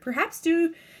pleasure, perhaps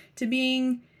due to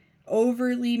being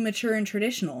overly mature and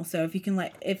traditional. So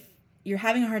if you're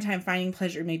having a hard time finding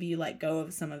pleasure, maybe you let go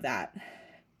of some of that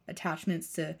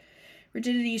attachments to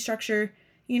rigidity, structure,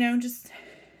 just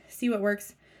see what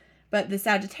works. But the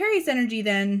Sagittarius energy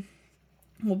then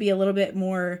will be a little bit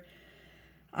more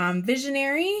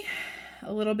visionary,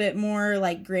 a little bit more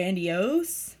like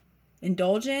grandiose.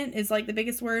 Indulgent is like the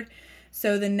biggest word.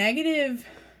 So the negative...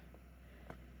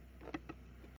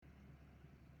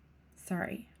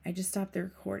 Sorry, I just stopped the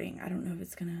recording. I don't know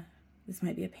if this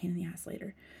might be a pain in the ass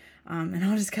later. And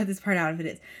I'll just cut this part out if it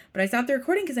is. But I stopped the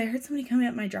recording because I heard somebody coming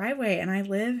up my driveway, and I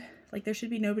live, like, there should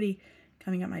be nobody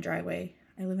coming up my driveway.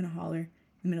 I live in a holler in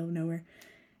the middle of nowhere.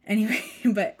 Anyway,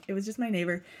 but it was just my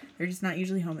neighbor. They're just not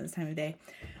usually home at this time of day.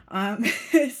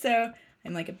 So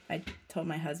I told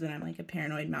my husband I'm like a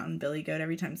paranoid mountain billy goat.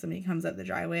 Every time somebody comes up the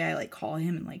driveway, I like call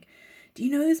him and like, do you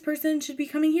know this person should be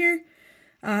coming here?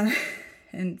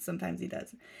 And sometimes he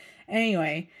does.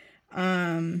 Anyway,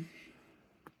 back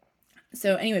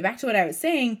to what I was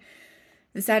saying.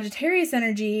 The Sagittarius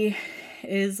energy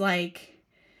is like,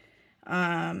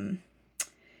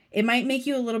 it might make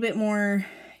you a little bit more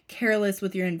careless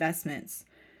with your investments.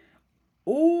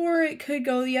 Or it could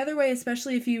go the other way,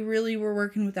 especially if you really were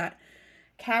working with that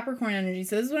Capricorn energy.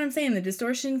 So this is what I'm saying. The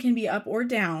distortion can be up or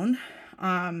down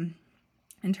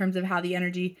in terms of how the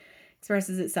energy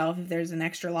expresses itself, if there's an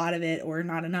extra lot of it or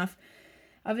not enough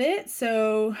of it.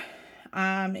 So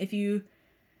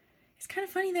it's kind of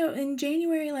funny though, in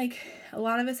January, like a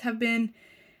lot of us have been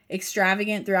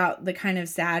extravagant throughout the kind of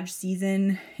Sag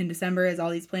season in December as all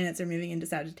these planets are moving into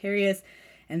Sagittarius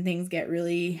and things get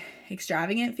really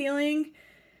extravagant feeling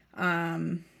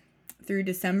through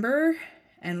December.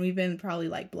 And we've been probably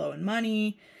like blowing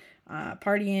money,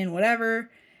 partying,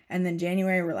 whatever. And then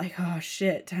January, we're like, oh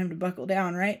shit, time to buckle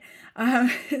down, right?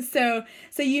 So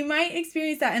you might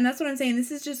experience that. And that's what I'm saying.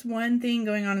 This is just one thing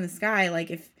going on in the sky. Like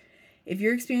if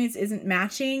your experience isn't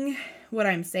matching what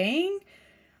I'm saying,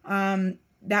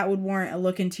 that would warrant a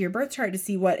look into your birth chart to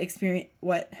see what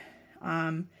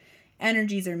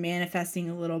energies are manifesting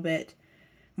a little bit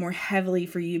more heavily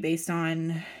for you based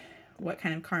on what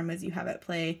kind of karmas you have at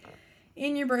play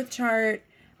in your birth chart,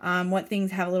 what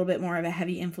things have a little bit more of a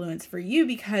heavy influence for you,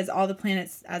 because all the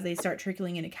planets, as they start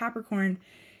trickling into Capricorn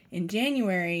in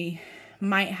January,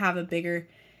 might have a bigger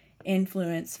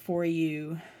influence for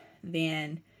you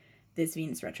than this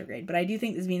Venus retrograde. But I do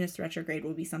think this Venus retrograde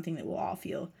will be something that we'll all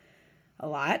feel a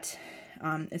lot,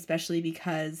 especially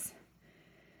because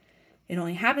it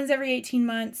only happens every 18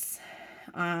 months.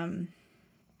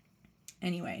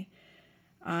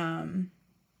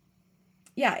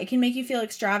 Yeah, it can make you feel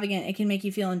extravagant. It can make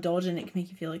you feel indulgent. It can make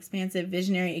you feel expansive,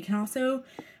 visionary. It can also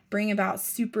bring about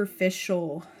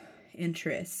superficial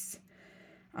interests.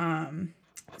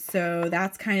 So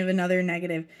that's kind of another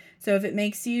negative. So if it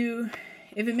makes you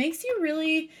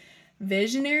really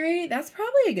visionary, that's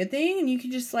probably a good thing. And you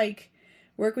can just like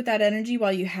work with that energy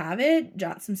while you have it,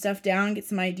 jot some stuff down, get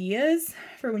some ideas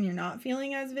for when you're not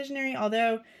feeling as visionary.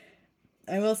 Although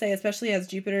I will say, especially as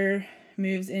Jupiter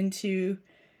moves into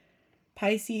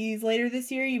Pisces later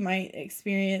this year, you might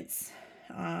experience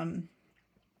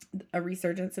a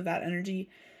resurgence of that energy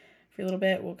for a little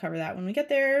bit. We'll cover that when we get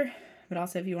there. But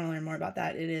also, if you want to learn more about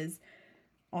that, it is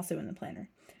also in the planner.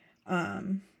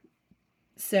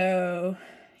 So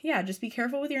yeah, just be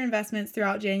careful with your investments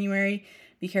throughout January.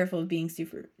 Be careful of being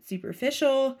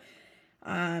superficial.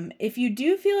 If you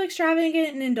do feel extravagant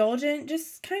and indulgent,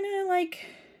 just kind of like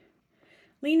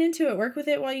lean into it, work with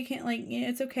it while you can. Like, yeah,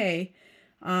 it's okay.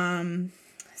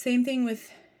 Same thing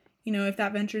with, if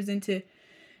that ventures into,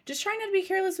 just try not to be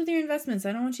careless with your investments.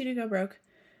 I don't want you to go broke.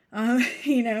 So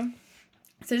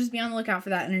just be on the lookout for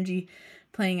that energy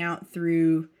playing out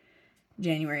through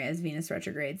January as Venus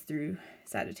retrogrades through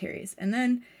Sagittarius. And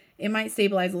then it might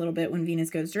stabilize a little bit when Venus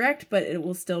goes direct, but it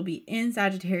will still be in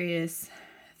Sagittarius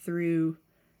through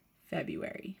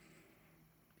February-ish.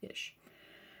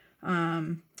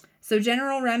 So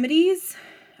general remedies.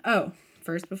 Oh,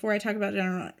 first before I talk about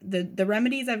the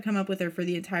remedies I've come up with are for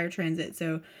the entire transit.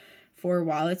 So for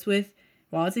while it's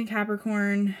in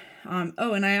Capricorn.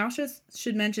 And I also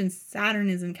should mention Saturn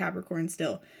is in Capricorn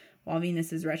still while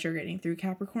Venus is retrograding through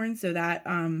Capricorn. So that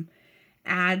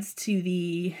adds to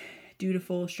the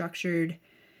dutiful, structured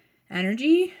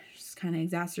energy, just kind of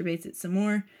exacerbates it some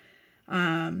more.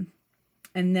 And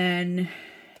then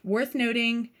worth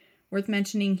mentioning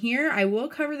here, I will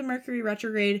cover the Mercury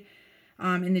retrograde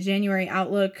in the January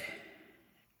Outlook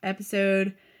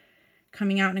episode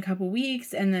coming out in a couple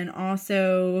weeks. And then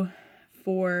also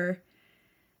for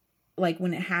like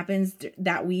when it happens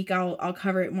that week, I'll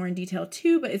cover it more in detail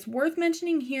too. But it's worth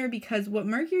mentioning here because what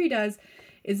Mercury does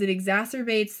is it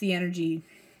exacerbates the energy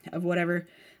of whatever.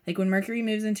 Like when Mercury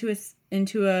moves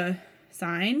into a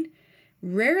sign,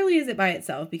 rarely is it by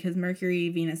itself because Mercury,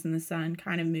 Venus, and the Sun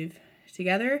kind of move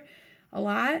together a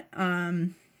lot.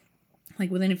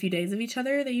 Like within a few days of each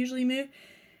other, they usually move.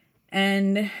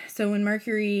 And so when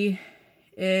Mercury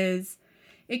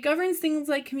it governs things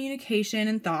like communication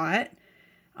and thought,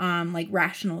 like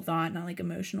rational thought, not like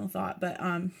emotional thought, but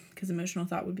because emotional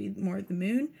thought would be more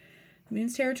the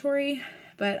moon's territory.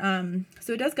 But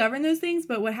so it does govern those things.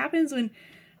 But what happens when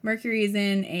Mercury is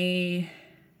in a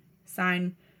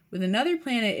sign with another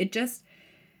planet, it just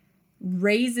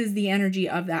raises the energy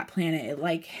of that planet.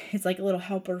 It's like a little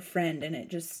helper friend, and it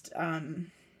just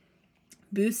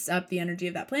boosts up the energy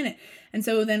of that planet. And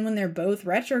so then when they're both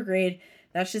retrograde,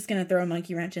 that's just going to throw a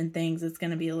monkey wrench in things. It's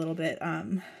going to be a little bit,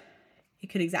 it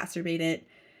could exacerbate it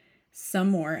some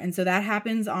more. And so that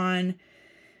happens on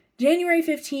January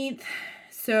 15th.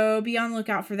 So be on the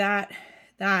lookout for that.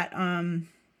 That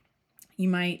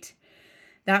might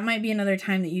be another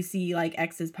time that you see like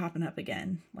X's popping up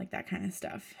again, like that kind of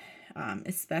stuff,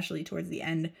 especially towards the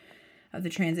end of the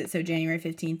transit. So January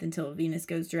 15th until Venus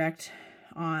goes direct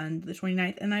on the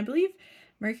 29th. And I believe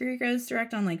Mercury goes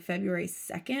direct on like February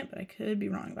 2nd, but I could be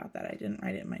wrong about that. I didn't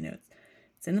write it in my notes.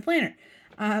 It's in the planner.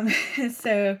 Yeah,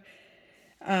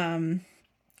 and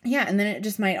then it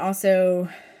just might also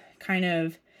kind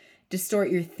of distort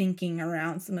your thinking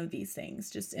around some of these things,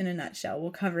 just in a nutshell.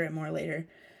 We'll cover it more later.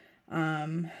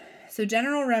 So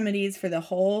general remedies for the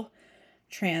whole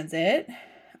transit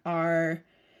are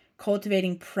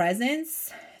cultivating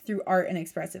presence through art and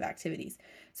expressive activities.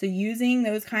 So using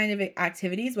those kind of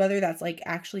activities, whether that's like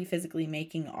actually physically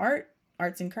making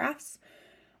arts and crafts,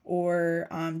 or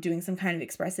doing some kind of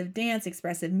expressive dance,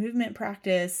 expressive movement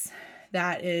practice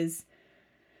that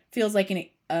feels like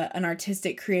an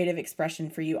artistic, creative expression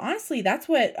for you. Honestly, that's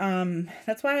why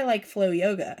I like flow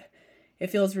yoga.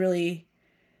 It feels really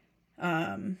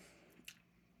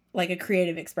like a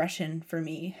creative expression for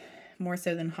me, more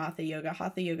so than hatha yoga.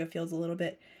 Hatha yoga feels a little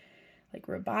bit like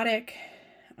robotic.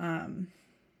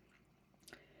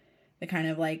 The kind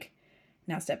of like,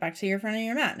 now step back to your front of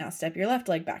your mat. Now step your left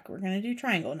leg back. We're going to do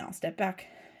triangle. Now step back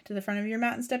to the front of your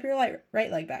mat and step your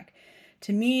right leg back.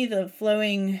 To me, the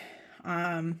flowing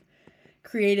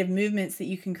creative movements that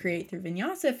you can create through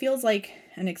vinyasa feels like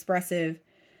an expressive,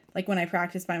 like when I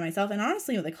practice by myself. And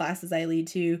honestly, with the classes I lead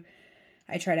to,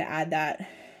 I try to add that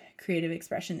creative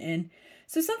expression in.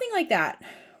 So something like that,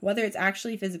 whether it's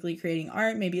actually physically creating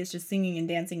art, maybe it's just singing and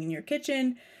dancing in your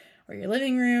kitchen or your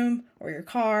living room or your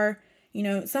car,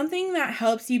 something that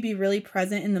helps you be really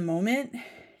present in the moment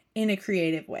in a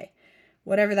creative way.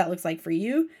 Whatever that looks like for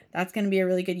you, that's going to be a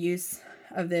really good use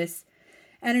of this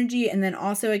energy. And then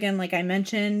also, again, like I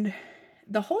mentioned,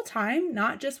 the whole time,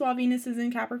 not just while Venus is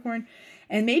in Capricorn,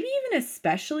 and maybe even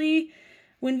especially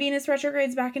when Venus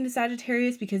retrogrades back into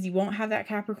Sagittarius, because you won't have that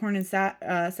Capricorn and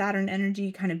Saturn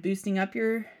energy kind of boosting up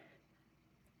your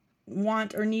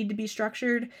want or need to be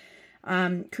structured.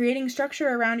 Creating structure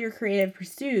around your creative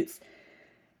pursuits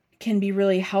can be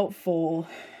really helpful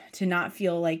to not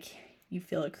feel like you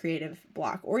feel a creative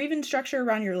block, or even structure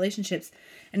around your relationships,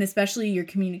 and especially your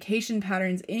communication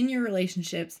patterns in your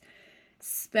relationships,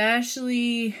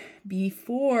 especially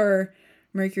before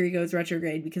Mercury goes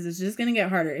retrograde, because it's just going to get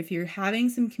harder. If you're having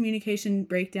some communication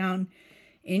breakdown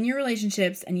in your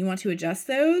relationships and you want to adjust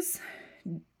those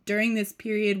during this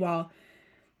period while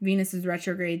Venus is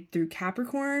retrograde through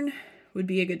Capricorn, would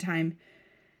be a good time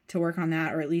to work on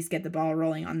that, or at least get the ball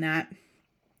rolling on that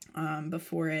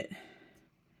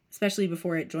especially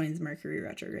before it joins Mercury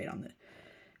retrograde on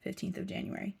the 15th of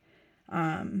January.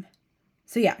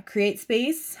 So yeah, create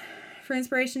space for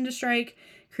inspiration to strike,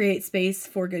 create space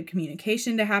for good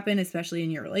communication to happen, especially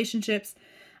in your relationships,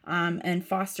 and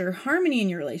foster harmony in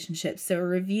your relationships. So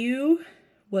review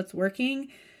what's working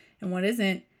and what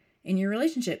isn't in your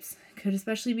relationships. Could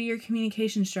especially be your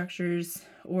communication structures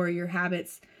or your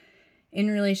habits in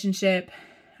relationship,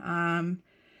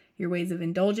 your ways of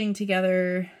indulging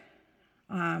together,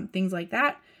 things like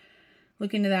that.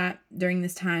 Look into that during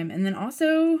this time. And then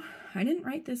also, I didn't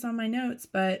write this on my notes,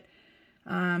 but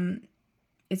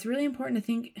it's really important to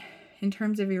think in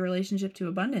terms of your relationship to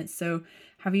abundance. So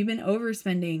have you been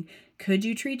overspending? Could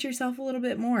you treat yourself a little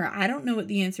bit more? I don't know what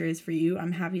the answer is for you.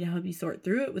 I'm happy to help you sort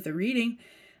through it with a reading,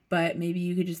 but maybe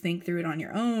you could just think through it on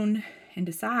your own and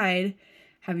decide,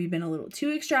 have you been a little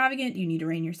too extravagant? Do you need to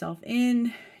rein yourself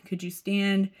in? Could you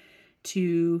stand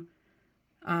to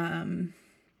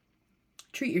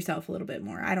treat yourself a little bit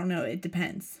more? I don't know. It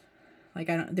depends.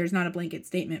 There's not a blanket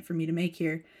statement for me to make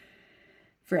here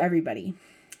for everybody.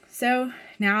 So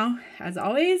now, as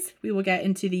always, we will get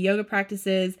into the yoga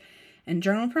practices and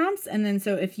journal prompts. And then,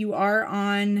 so if you are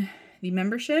on the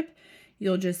membership,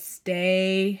 you'll just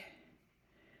stay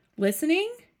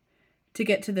listening to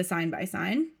get to the sign by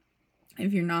sign.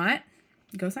 If you're not,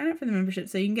 go sign up for the membership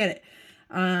so you can get it.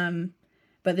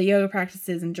 But the yoga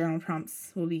practices and journal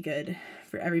prompts will be good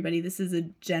for everybody. This is a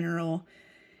general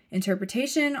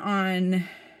interpretation on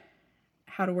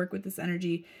how to work with this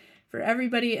energy for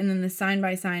everybody. And then the sign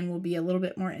by sign will be a little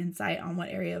bit more insight on what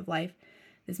area of life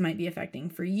this might be affecting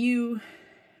for you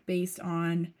based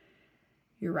on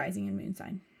your rising and moon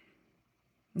sign.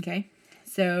 Okay.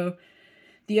 So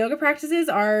the yoga practices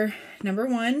are, number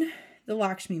 1, the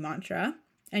Lakshmi mantra,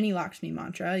 any Lakshmi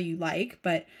mantra you like,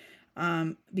 but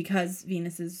because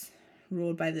Venus is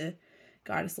ruled by the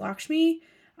goddess Lakshmi,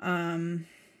 I'll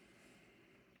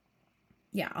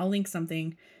link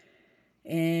something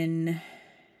in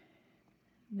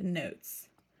the notes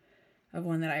of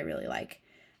one that I really like.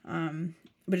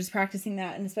 But just practicing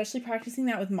that, and especially practicing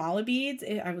that with mala beads.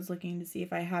 I was looking to see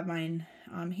if I have mine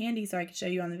handy so I could show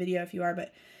you on the video if you are,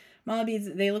 but mala beads,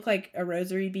 they look like a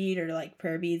rosary bead or like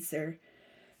prayer beads. They're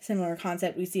similar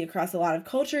concept we see across a lot of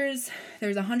cultures.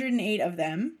 There's 108 of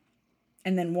them,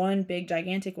 and then one big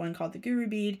gigantic one called the guru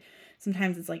bead.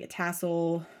 Sometimes it's like a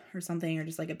tassel or something, or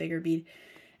just like a bigger bead.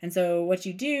 And so what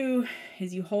you do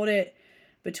is you hold it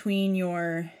between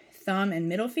your thumb and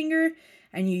middle finger,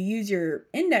 and you use your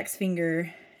index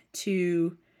finger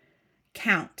to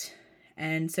count.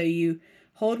 And so you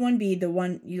hold one bead,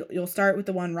 you'll start with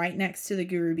the one right next to the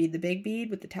guru bead, the big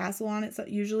bead with the tassel on it, so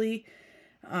usually,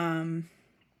 and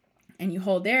you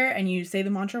hold there and you say the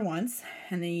mantra once,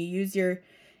 and then you use your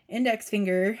index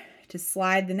finger to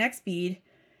slide the next bead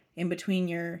in between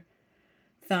your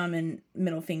thumb and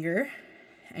middle finger,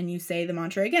 and you say the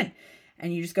mantra again.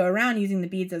 And you just go around using the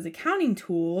beads as a counting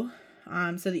tool,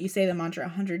 so that you say the mantra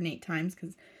 108 times,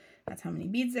 because that's how many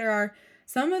beads there are.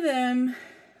 Some of them,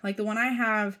 like the one I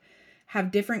have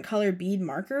different color bead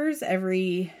markers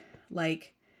every,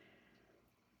 like,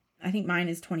 I think mine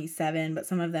is 27, but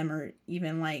some of them are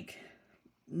even like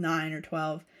 9 or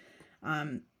 12,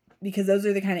 because those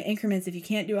are the kind of increments. If you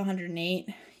can't do 108,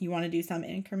 you want to do some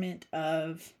increment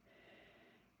of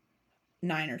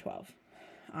 9 or 12.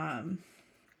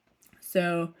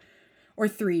 So, or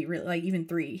 3, really, like even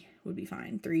 3 would be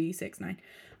fine. 3, 6,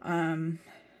 9.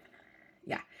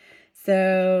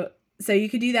 So you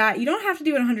could do that. You don't have to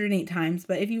do it 108 times,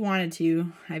 but if you wanted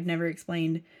to. I've never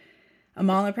explained a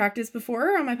mala practice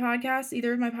before on my podcast,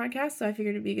 either of my podcasts, so I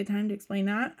figured it'd be a good time to explain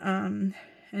that. And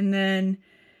then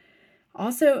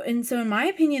also, and so in my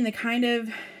opinion, the kind of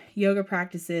yoga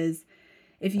practices,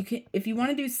 if you want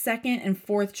to do second and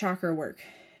fourth chakra work,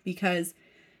 because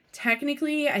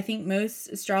technically, I think most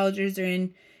astrologers are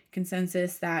in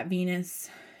consensus that Venus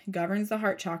governs the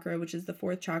heart chakra, which is the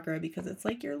fourth chakra, because it's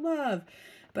like your love.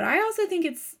 But I also think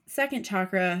it's second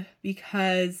chakra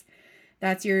because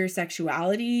that's your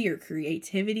sexuality, your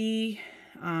creativity.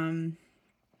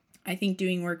 I think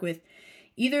doing work with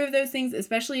either of those things,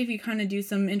 especially if you kind of do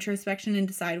some introspection and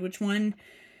decide which one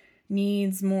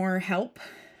needs more help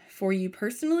for you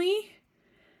personally,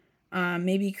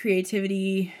 maybe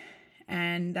creativity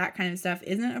and that kind of stuff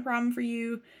isn't a problem for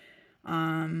you.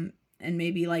 And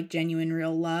maybe like genuine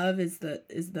real love is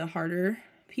the harder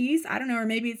piece. I don't know, or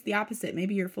maybe it's the opposite.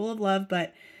 Maybe you're full of love,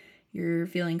 but you're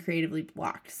feeling creatively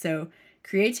blocked. So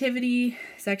creativity,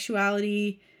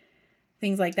 sexuality,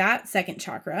 things like that. Second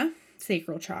chakra,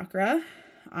 sacral chakra.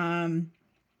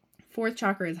 Fourth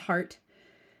chakra is heart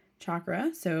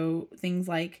chakra. So things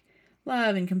like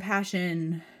love and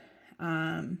compassion,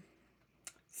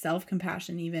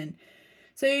 self-compassion even.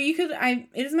 So it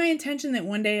is my intention that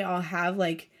one day I'll have,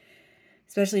 like,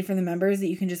 especially for the members, that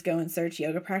you can just go and search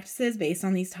yoga practices based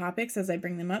on these topics as I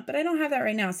bring them up. But I don't have that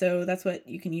right now, so that's what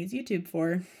you can use YouTube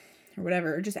for, or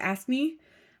whatever. Or just ask me.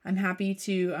 I'm happy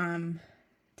to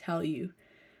tell you.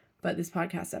 But this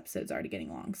podcast episode's already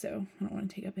getting long, so I don't want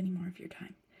to take up any more of your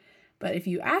time. But if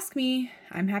you ask me,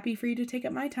 I'm happy for you to take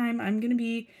up my time. I'm going to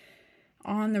be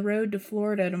on the road to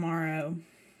Florida tomorrow,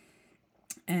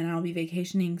 and I'll be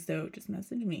vacationing, so just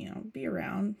message me. I'll be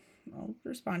around. I'll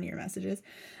respond to your messages.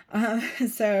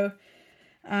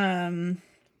 And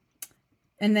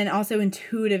then also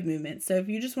intuitive movements. So if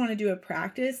you just want to do a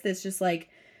practice that's just like,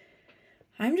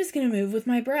 I'm just going to move with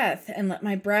my breath and let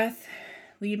my breath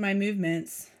lead my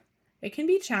movements. It can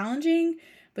be challenging,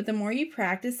 but the more you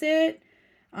practice it,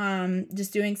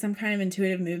 just doing some kind of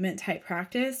intuitive movement type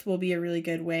practice will be a really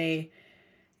good way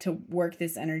to work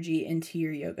this energy into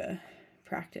your yoga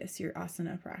practice, your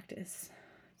asana practice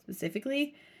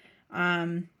specifically.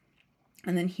 And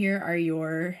then here are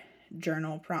your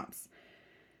journal prompts.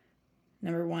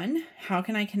 Number 1, how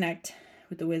can I connect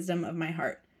with the wisdom of my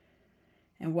heart?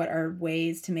 And what are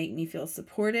ways to make me feel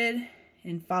supported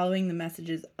in following the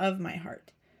messages of my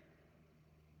heart?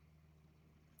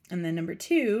 And then number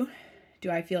 2,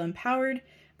 do I feel empowered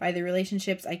by the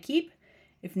relationships I keep?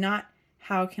 If not,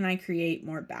 how can I create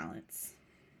more balance?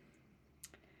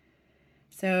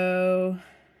 So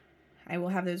I will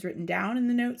have those written down in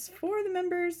the notes for the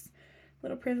members.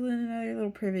 Another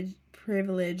little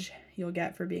privilege you'll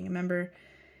get for being a member.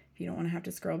 If you don't want to have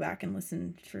to scroll back and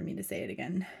listen for me to say it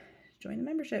again, join the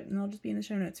membership, and they'll just be in the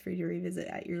show notes for you to revisit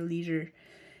at your leisure.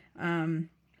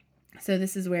 So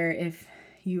this is where if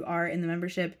you are in the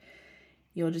membership,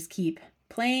 you'll just keep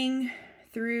playing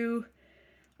through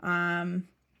to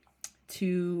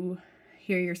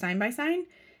hear your sign by sign.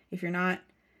 If you're not,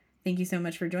 thank you so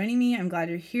much for joining me. I'm glad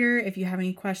you're here. If you have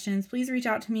any questions, please reach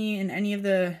out to me in any of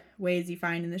the ways you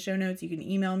find in the show notes. You can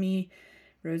email me,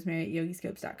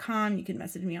 rosemary@yogiscopes.com. You can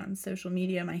message me on social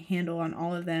media. My handle on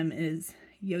all of them is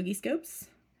Yogiscopes,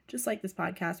 just like this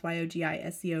podcast,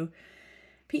 YOGISCOPES.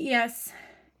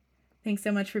 Thanks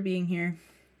so much for being here.